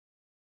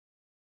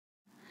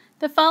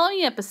The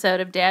following episode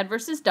of Dad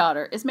vs.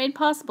 Daughter is made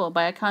possible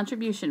by a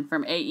contribution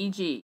from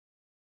AEG.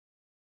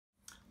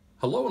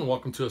 Hello and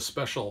welcome to a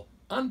special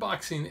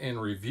unboxing and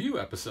review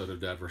episode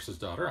of Dad vs.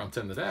 Daughter. I'm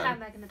Tim the Dad. I'm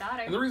Megan the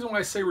Daughter. And the reason why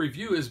I say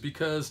review is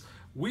because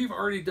we've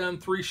already done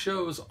 3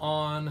 shows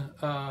on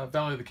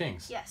Valley of the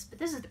Kings. Yes, but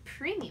this is the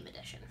premium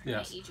edition from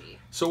AEG.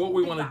 So what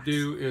we want to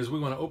do is we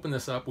want to open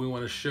this up. We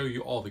want to show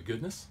you all the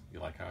goodness. You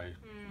like how I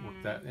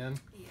worked that in?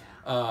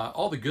 Yeah.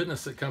 All the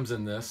goodness that comes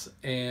in this,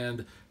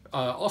 and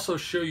also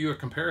show you a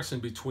comparison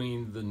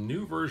between the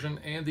new version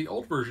and the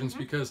old versions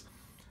because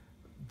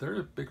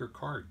they're bigger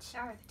cards. They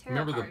are, the tarot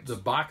Remember cards. the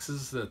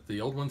boxes that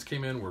the old ones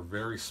came in were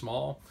very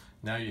small.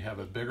 Now you have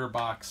a bigger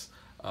box.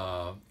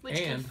 Which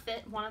can and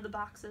fit one of the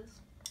boxes.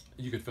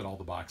 you could fit all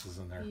the boxes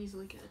in there.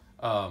 Easily could.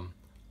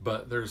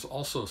 But there's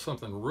also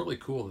something really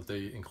cool that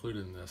they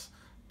included in this.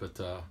 But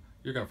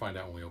you're going to find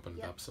out when we open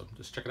it up. So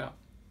just check it out.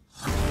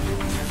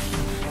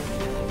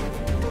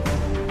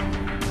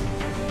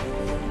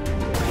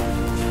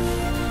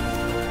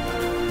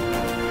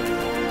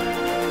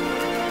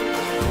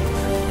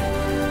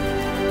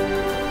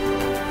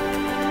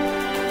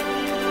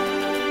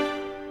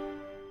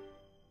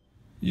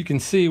 You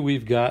can see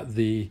we've got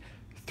the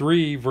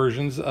 3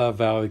 versions of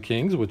Valley of the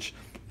Kings, which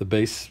the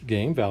base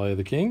game, Valley of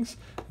the Kings,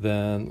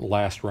 then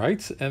Last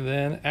Rites, and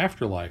then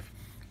Afterlife.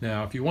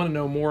 Now, if you want to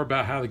know more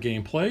about how the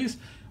game plays,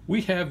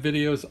 we have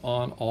videos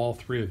on all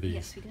 3 of these.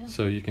 Yes, we do.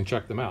 So you can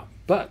check them out.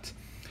 But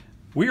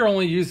we are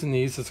only using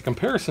these as a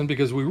comparison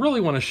because we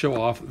really want to show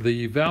off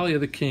the Valley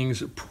of the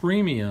Kings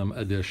Premium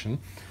Edition.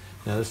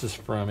 Now, this is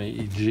from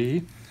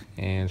AEG,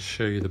 and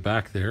show you the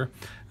back there.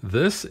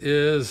 This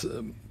is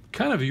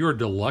kind of your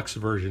deluxe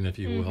version, if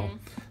you will.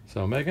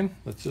 So Megan,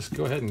 let's just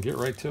go ahead and get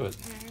right to it.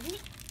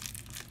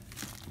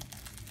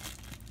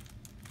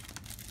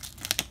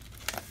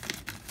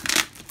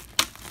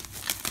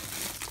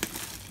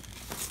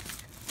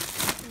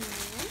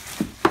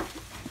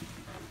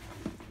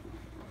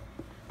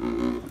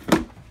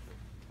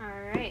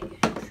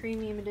 Alright,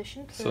 premium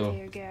edition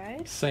player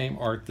guide. Same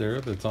art there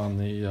that's on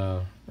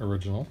the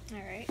original.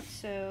 Alright,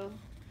 so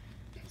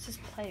this is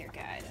player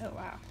guide. Oh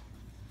wow.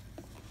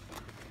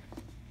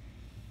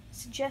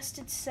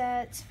 Suggested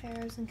sets,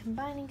 pharaohs and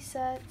combining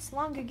sets,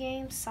 longer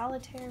games,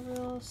 solitaire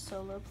rules,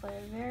 solo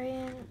player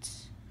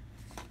variant,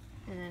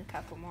 and then a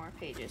couple more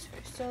pages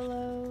for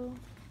solo.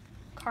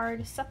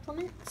 Card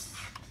supplements.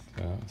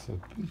 So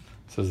it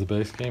says the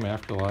base game,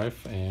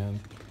 Afterlife, and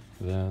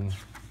then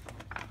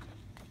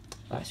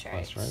Last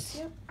Rites.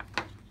 Yep.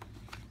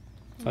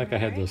 I think I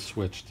had those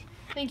switched.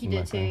 I think you in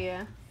my did too, thing.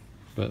 yeah.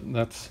 But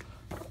that's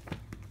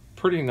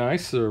pretty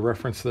nice, the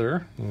reference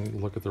there.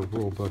 And look at the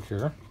rule book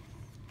here.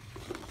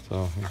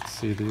 So you can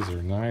see these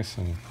are nice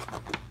and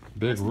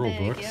big rule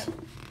books. Yep.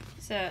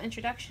 So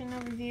introduction,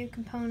 overview,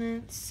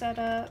 components,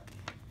 setup,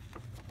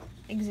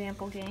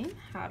 example game,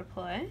 how to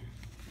play,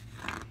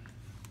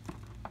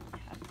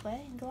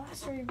 and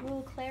glossary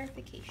rule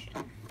clarification,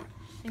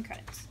 and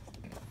credits.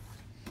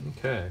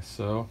 Okay,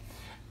 so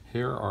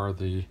here are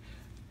the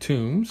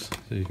tombs.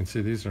 So you can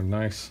see these are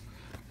nice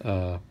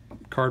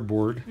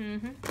cardboard. Really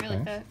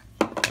things. thick.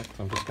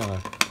 I'm just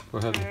gonna go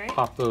ahead and Alright.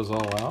 pop those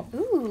all out.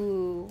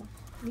 Ooh,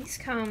 these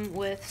come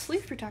with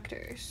sleeve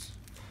protectors.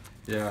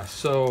 Yeah,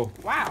 so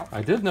Wow,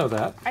 I did know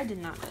that, I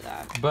did not know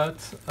that. but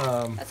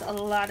That's a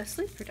lot of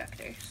sleeve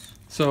protectors.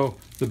 so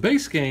the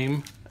base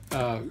game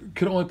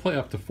could only play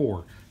up to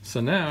 4.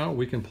 So now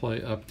we can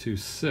play up to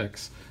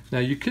 6. Now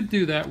you could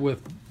do that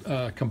with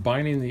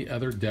combining the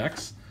other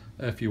decks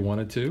if you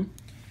wanted to.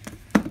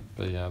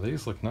 But yeah,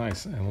 these look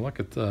nice. And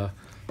look at the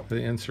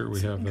insert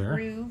we have there.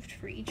 Grooved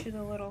for each of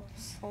the little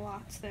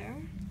slots there.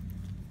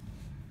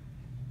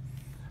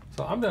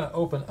 So I'm going to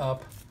open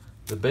up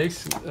the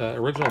base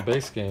original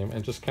base game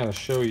and just kind of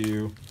show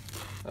you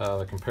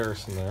the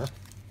comparison there.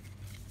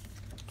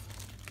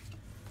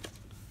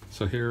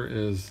 So here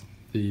is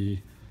the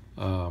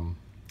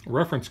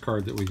reference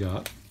card that we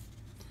got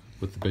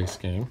with the base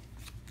game.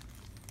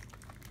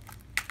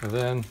 And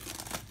then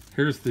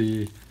here's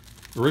the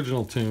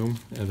original tomb,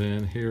 and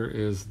then here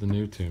is the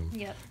new tomb.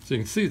 Yep. So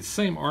you can see it's the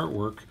same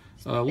artwork,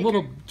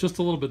 just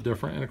a little bit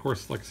different. And of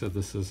course, like I said,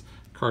 this is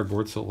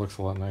cardboard, so it looks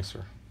a lot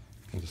nicer.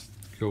 And just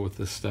go with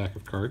this stack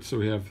of cards. So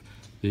we have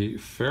the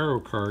Pharaoh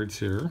cards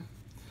here,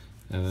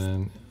 and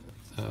then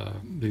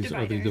these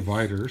are the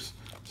dividers.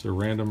 So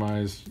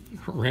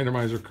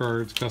randomizer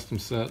cards, custom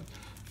set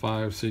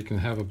 5, so you can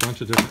have a bunch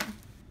of different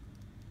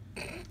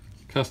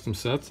custom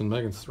sets. And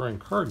Megan's throwing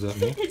cards at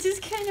me. It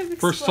just kind of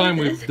First time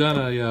exploded. we've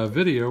done a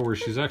video where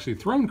she's actually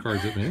thrown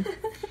cards at me.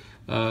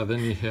 Then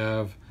you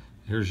have,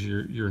 here's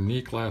your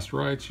unique Last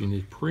Rites,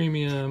 unique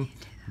premium,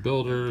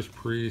 builders,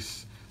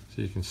 priests.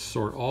 So you can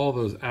sort all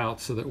those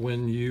out so that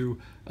when you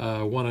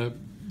want to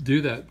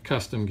do that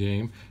custom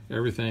game,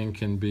 everything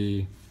can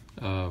be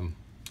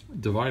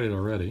divided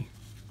already.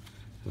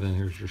 And then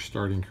here's your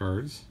starting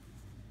cards.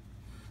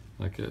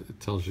 Like it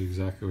tells you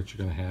exactly what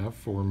you're going to have.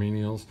 4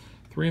 menials,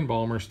 3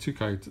 embalmers, 2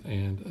 kites,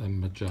 and a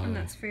magi. And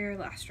that's for your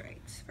Last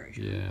Rites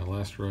version. Yeah,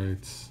 Last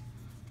Rites.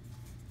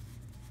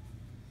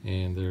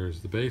 And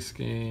there's the base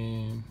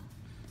game.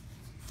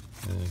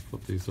 And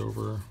flip these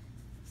over.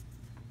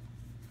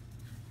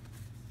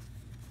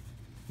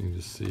 You can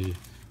just see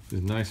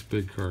these nice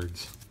big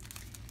cards.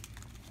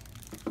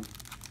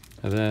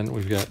 And then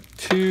we've got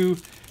 2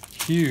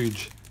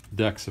 huge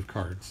decks of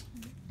cards.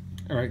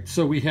 All right,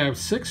 so we have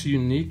 6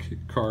 unique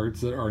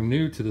cards that are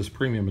new to this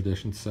premium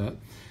edition set.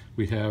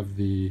 We have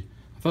the,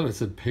 I thought it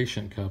said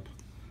Patient Cup,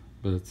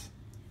 but it's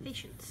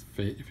Patience.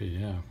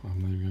 yeah, I'm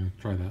not even going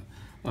to try that.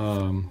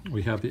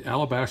 We have the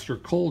Alabaster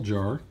Coal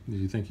Jar. Do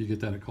you think you get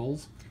that at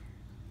Kohl's?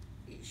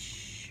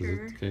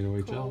 Sure. Is it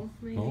KOHL? Kohl,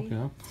 maybe. Oh,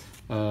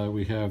 yeah.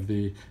 We have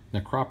the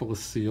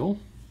Necropolis Seal.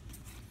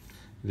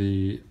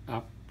 The,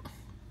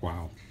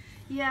 wow.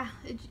 Yeah.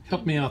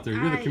 Help me out there.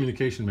 You're the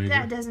communication major.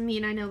 That doesn't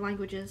mean I know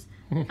languages.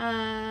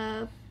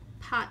 Patropiec?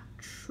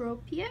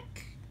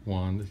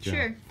 Wand. Yeah.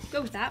 Sure.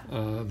 Go with that.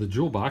 The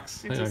Jewel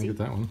Box. Hey, That's I can easy. get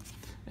that one.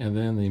 And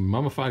then the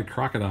Mummified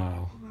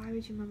Crocodile. Why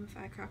would you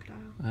mummify a crocodile?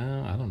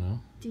 I don't know.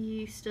 Do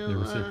you still...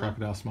 You ever see a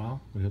crocodile smile?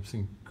 We have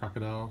seen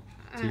crocodile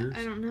tears.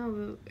 I don't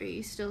know. Are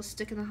you still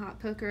sticking the hot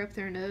poker up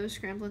their nose,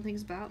 scrambling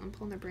things about, and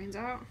pulling their brains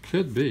out?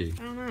 Could be.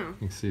 I don't know. You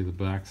can see the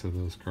backs of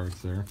those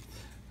cards there.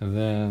 And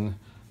then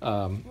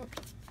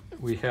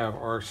we have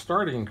our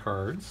starting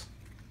cards,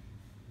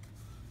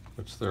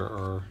 which there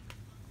are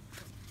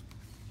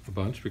a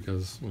bunch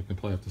because we can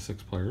play up to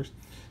 6 players.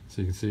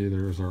 So you can see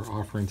there's our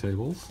offering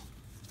tables.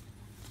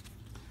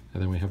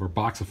 And then we have our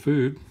box of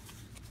food.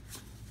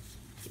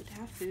 Good to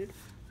have food.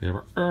 We have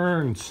our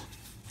urns.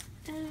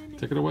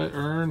 Take it away,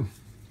 urn.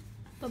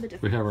 A little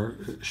bit We different. have our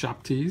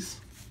shop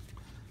teas.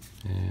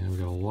 And we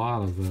got a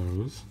lot of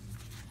those.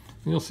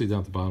 And you'll see down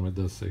at the bottom it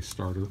does say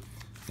starter.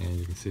 And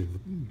you can see the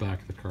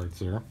back of the cards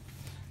there.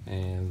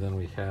 And then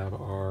we have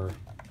our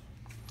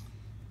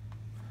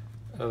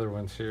other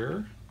ones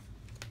here.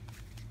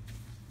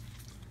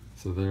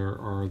 So there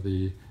are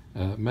the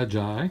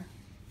Magi.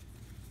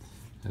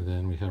 And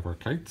then we have our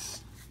kites.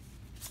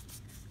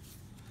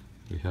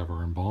 We have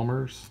our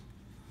embalmers.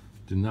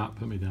 Do not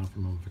put me down for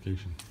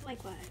mummification.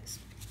 Likewise.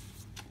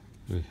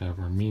 We have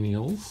our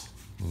menials.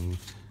 And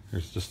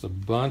there's just a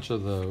bunch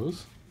of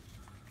those.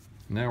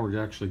 Now we're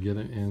actually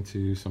getting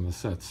into some of the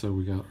sets. So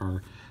we got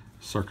our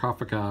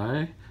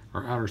sarcophagi,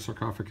 our outer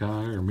sarcophagi,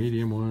 our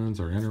medium ones,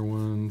 our inner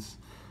ones.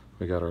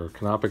 We got our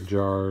canopic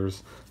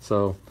jars.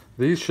 So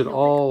these should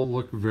all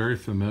look very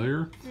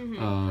familiar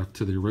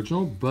to the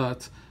original,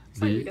 but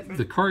Slightly different.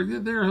 the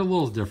card, they're a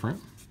little different,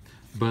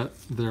 but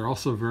they're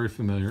also very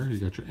familiar. You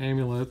got your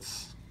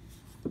amulets,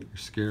 your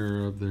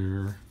scarab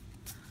there.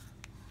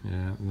 Yeah,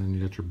 and then you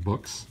got your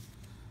books.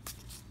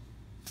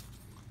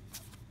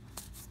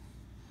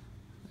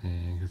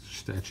 And you got your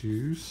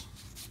statues.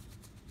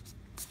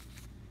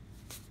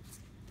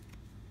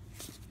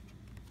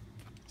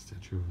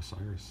 Statue of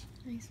Osiris.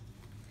 Nice.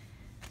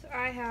 So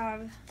I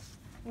have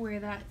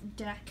where that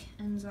deck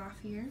ends off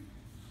here.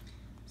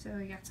 So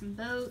we got some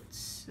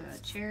boats,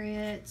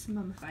 chariots,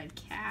 mummified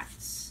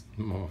cats,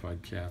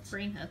 Mummified cats.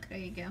 brain hook. There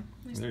you go.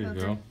 There's There the you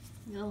boat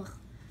go. Ugh.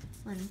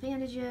 Linen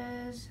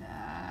bandages.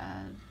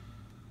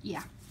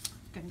 Yeah,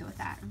 gonna go with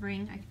that.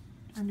 Ring.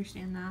 I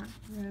understand that.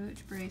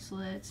 Roach,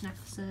 bracelets,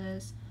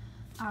 necklaces,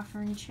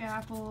 offering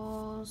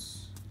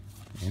chapels,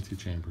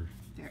 Antechamber.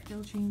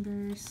 burial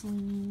chambers,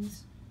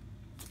 slings,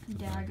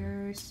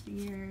 dagger,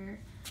 spear,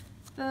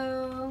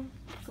 bow,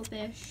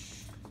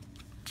 fish,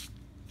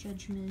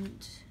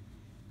 judgment,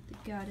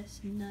 the goddess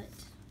nut,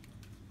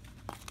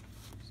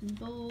 some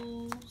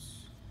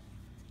bowls.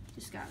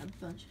 Just got a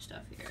bunch of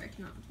stuff here. I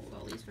cannot hold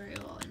all these very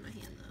well in my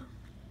hand though.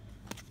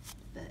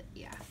 But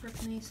yeah,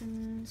 brick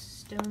masons,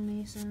 stone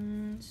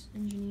masons,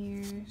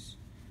 engineers,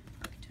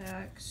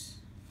 architects,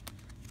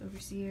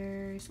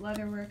 overseers,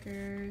 leather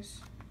workers,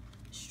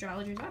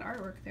 astrologers. That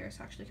artwork there is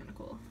actually kind of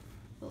cool.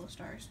 Little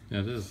stars. Yeah,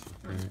 it is.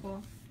 That's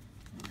cool.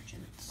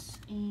 Merchants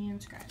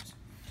and scribes.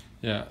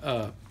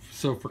 Yeah,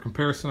 so for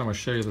comparison, I'm going to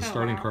show you the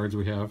starting wow. cards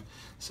we have.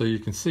 So you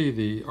can see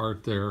the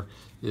art there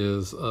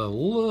is a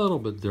little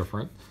bit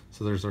different.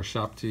 So there's our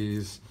shop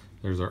teas,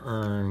 there's our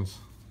urns,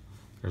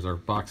 there's our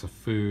box of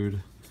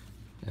food,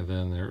 and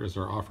then there is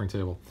our offering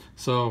table.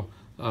 So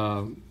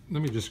let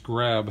me just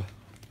grab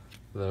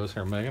those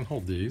here. Megan,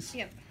 hold these.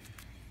 Yep.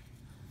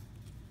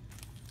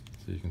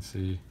 So you can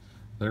see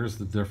there's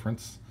the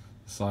difference,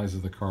 size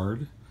of the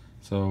card.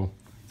 So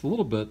it's a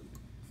little bit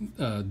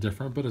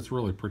different, but it's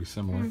really pretty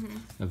similar.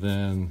 And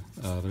then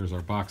there's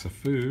our box of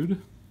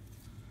food.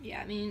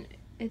 Yeah, I mean,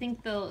 I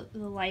think the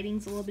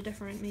lighting's a little bit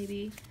different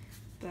maybe,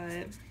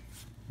 but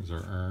There's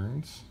our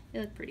urns. they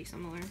look pretty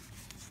similar.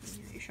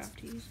 Your shop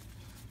teas.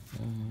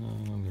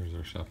 There's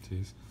our shop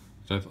teas.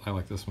 Which I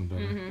like this one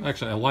better.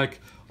 Actually, I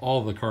like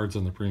all the cards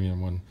on the premium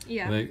one.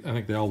 Yeah. I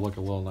think they all look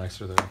a little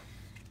nicer there.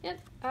 Yep.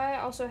 I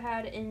also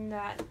had in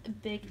that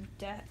big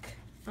deck,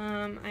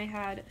 I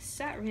had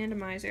set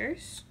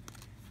randomizers.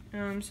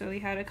 So we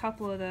had a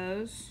couple of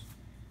those.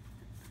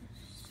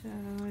 So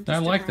just I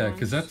like that different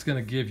because ones. that's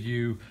going to give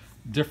you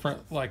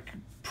different, like,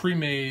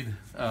 pre-made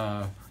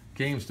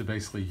games to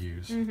basically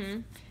use.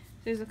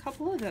 There's a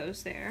couple of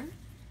those there.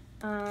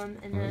 And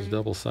Are those then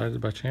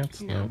double-sided by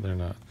chance? No. They're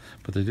not.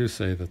 But they do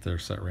say that they're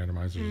set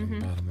randomizers on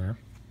the bottom there.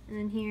 And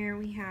then here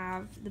we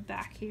have the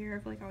back here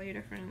of like all your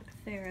different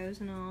pharaohs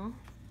and all.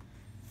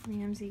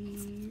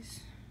 Ramses.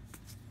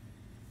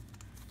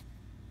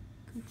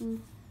 Khufu.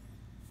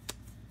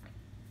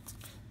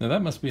 Now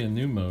that must be a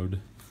new mode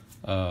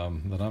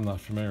that I'm not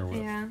familiar with.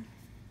 Yeah.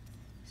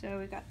 So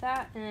we got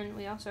that, and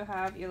we also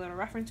have your little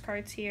reference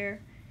cards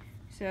here.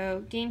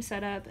 So game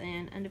setup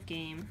and end of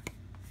game,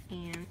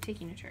 and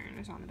taking a turn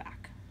is on the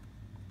back.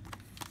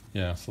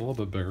 Yeah, it's a little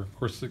bit bigger. Of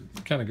course, it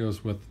kind of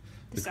goes with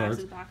The the size cards.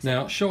 of the box.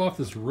 Now, show off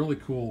this really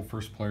cool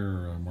first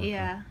player marker.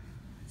 Yeah.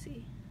 Let's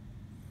see.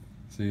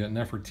 So you got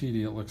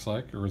Nefertiti, it looks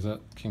like, or is that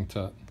King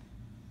Tut?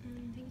 I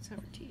think it's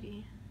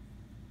Nefertiti.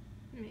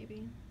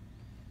 Maybe.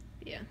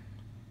 Yeah.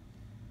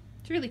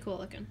 It's really cool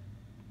looking.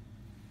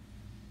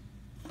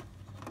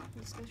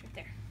 This goes right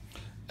there.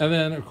 And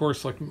then, of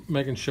course, like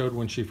Megan showed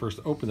when she first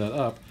opened that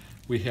up,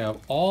 we have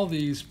all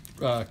these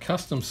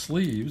custom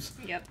sleeves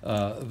Yep.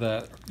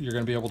 that you're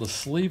going to be able to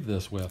sleeve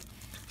this with.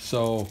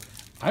 So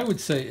I would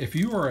say if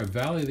you are a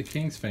Valley of the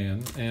Kings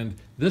fan, and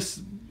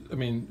this, I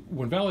mean,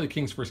 when Valley of the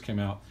Kings first came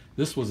out,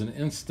 this was an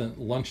instant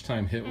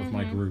lunchtime hit with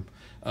my group.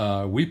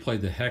 We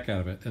played the heck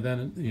out of it. And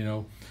then, you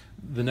know,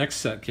 the next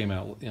set came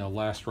out, you know,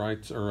 Last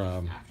Rites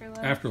or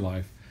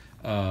Afterlife.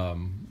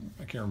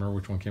 I can't remember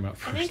which one came out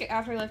first. I think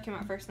Afterlife came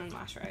out first, and then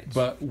Last Rites.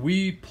 But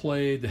we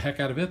played the heck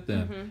out of it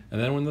then.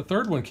 And then when the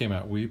third one came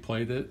out, we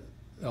played it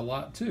a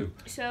lot too.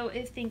 So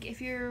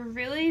if you're a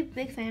really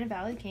big fan of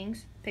Valley of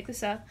Kings, pick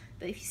this up.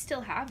 But if you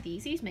still have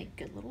these make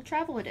good little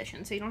travel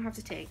edition, so you don't have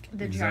to take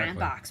the giant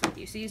box with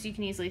you. So these you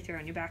can easily throw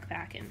in your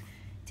backpack and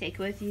take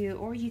with you,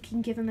 or you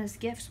can give them as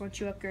gifts once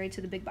you upgrade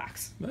to the big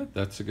box.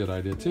 That's a good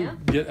idea too. Yeah.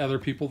 Get other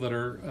people that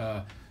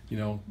are, you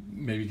know,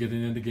 maybe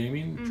getting into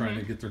gaming, trying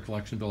to get their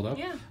collection built up.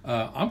 Yeah.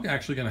 I'm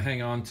actually going to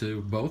hang on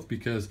to both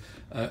because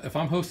if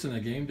I'm hosting a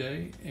game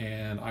day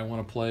and I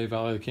want to play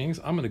Valley of the Kings,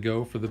 I'm going to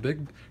go for the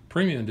big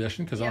premium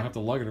edition because I don't have to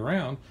lug it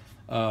around.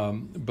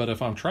 But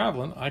if I'm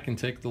traveling, I can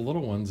take the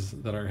little ones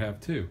that I have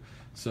too.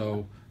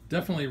 So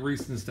definitely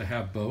reasons to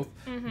have both.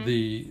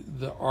 The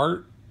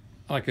art,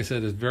 like I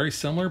said, is very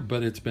similar,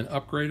 but it's been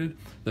upgraded.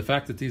 The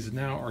fact that these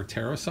now are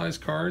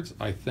tarot-sized cards,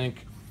 I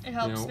think, It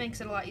helps,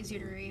 makes it a lot easier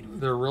to read.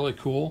 they're really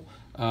cool.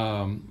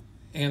 And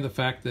the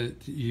fact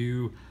that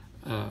you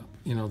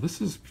know,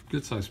 this is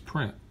good size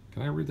print.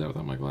 Can I read that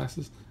without my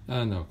glasses?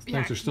 No,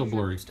 things are still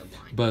blurry. Still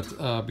blind.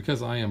 But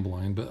because I am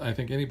blind, but I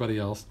think anybody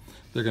else,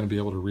 they're going to be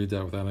able to read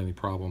that without any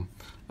problem.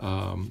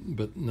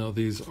 But no,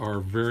 these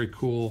are very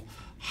cool.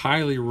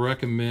 Highly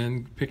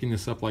recommend picking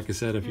this up. Like I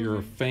said, if you're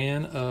a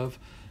fan of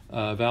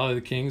Valley of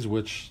the Kings,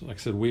 which, like I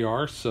said, we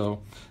are.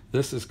 So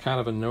this is kind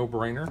of a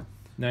no-brainer.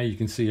 Now you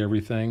can see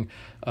everything.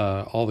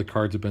 All the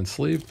cards have been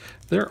sleeved.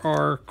 There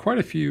are quite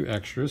a few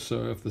extras,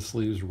 so if the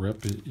sleeves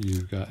rip,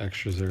 you've got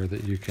extras there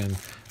that you can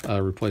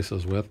replace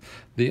those with.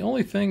 The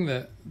only thing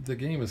that the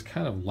game is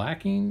kind of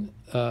lacking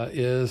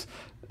is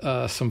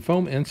some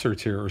foam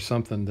inserts here or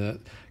something that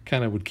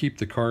kind of would keep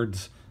the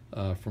cards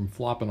from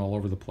flopping all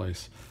over the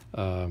place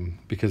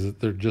because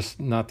they're just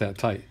not that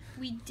tight.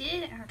 We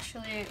did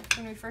actually,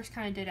 when we first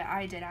kind of did it,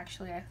 I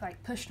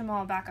like pushed them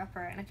all back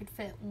upright, and I could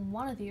fit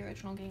one of the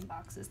original game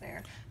boxes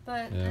there.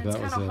 But Yeah, it's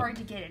that kind of was hard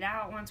to get it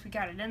out once we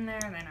got it in there,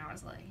 and then I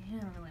was like, I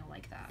don't really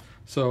like that.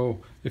 So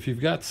if you've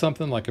got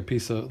something like a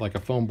piece of, like a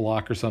foam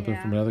block or something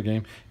from Yeah. another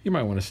game, you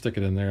might want to stick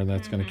it in there, and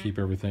that's going to keep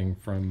everything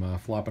from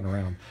flopping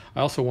around. I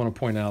also want to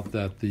point out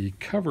that the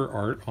cover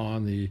art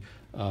on the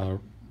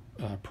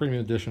premium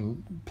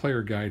edition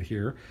player guide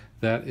here,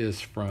 that is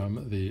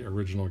from the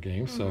original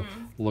game, so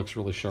looks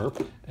really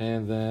sharp.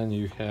 And then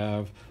you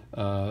have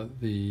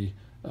the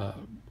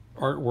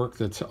artwork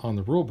that's on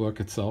the rule book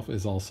itself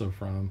is also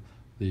from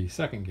the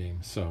second game,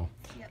 so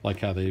like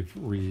how they've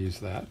reused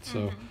that.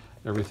 So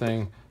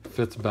everything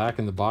fits back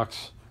in the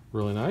box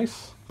really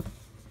nice.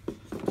 And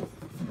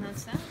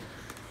that's that.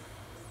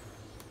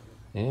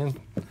 And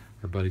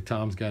our buddy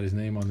Tom's got his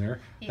name on there.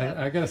 Yep.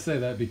 I gotta say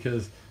that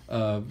because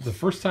the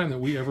first time that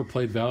we ever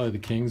played Valley of the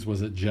Kings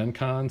was at Gen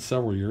Con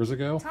several years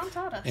ago. Tom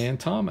taught us. And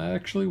Tom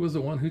actually was the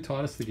one who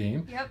taught us the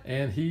game. Yep.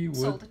 And he would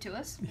Sold it to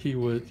us. he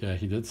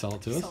did sell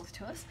it to us. Sold it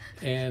to us.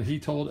 And he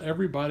told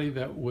everybody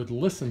that would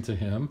listen to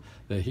him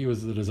that he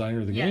was the designer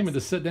of the game Yes. and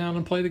to sit down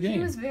and play the game. He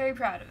was very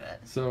proud of it.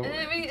 So- and,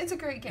 I mean, it's a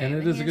great game. and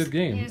it is a he has- good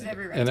game. He has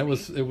every right And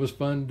to it was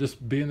fun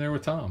just being there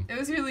with Tom. It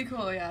was really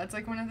cool, yeah. It's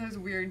like one of those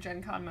weird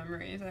Gen Con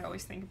memories I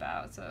always think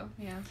about, so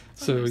yeah.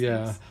 It's one So of those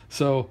yeah, things.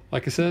 so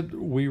like I said,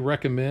 we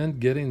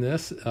recommend getting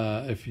this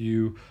if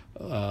you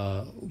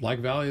like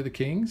Valley of the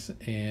Kings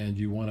and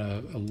you want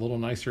a little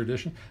nicer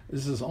edition.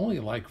 This is only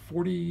like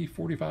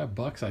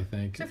 $45, I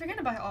think. So if you're going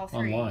to buy all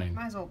three, Online.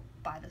 might as well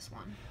buy this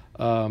one.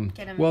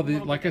 Get 'em Well, a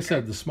little like bit I said,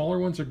 bigger. the smaller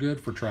ones are good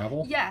for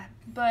travel. Yeah,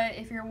 but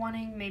if you're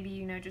wanting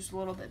maybe, just a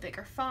little bit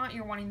bigger font,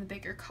 you're wanting the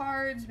bigger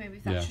cards, maybe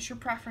if that's Yeah. just your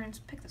preference,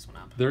 pick this one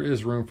up. There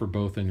is room for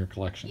both in your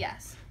collection.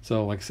 Yes.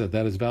 So like I said,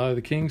 that is Valley of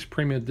the Kings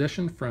Premium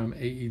Edition from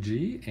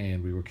AEG,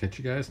 and we will catch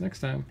you guys next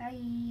time.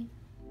 Bye.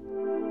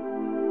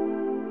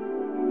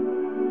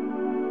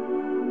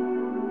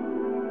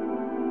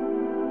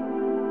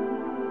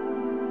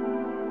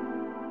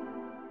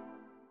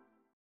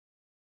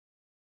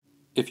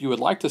 If you would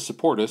like to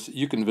support us,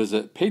 you can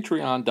visit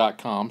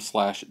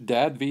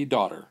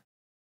patreon.com/dadvdaughter.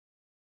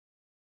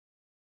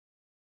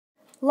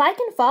 Like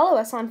and follow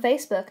us on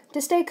Facebook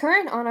to stay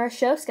current on our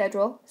show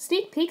schedule,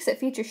 sneak peeks at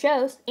future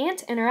shows, and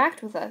to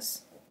interact with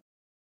us.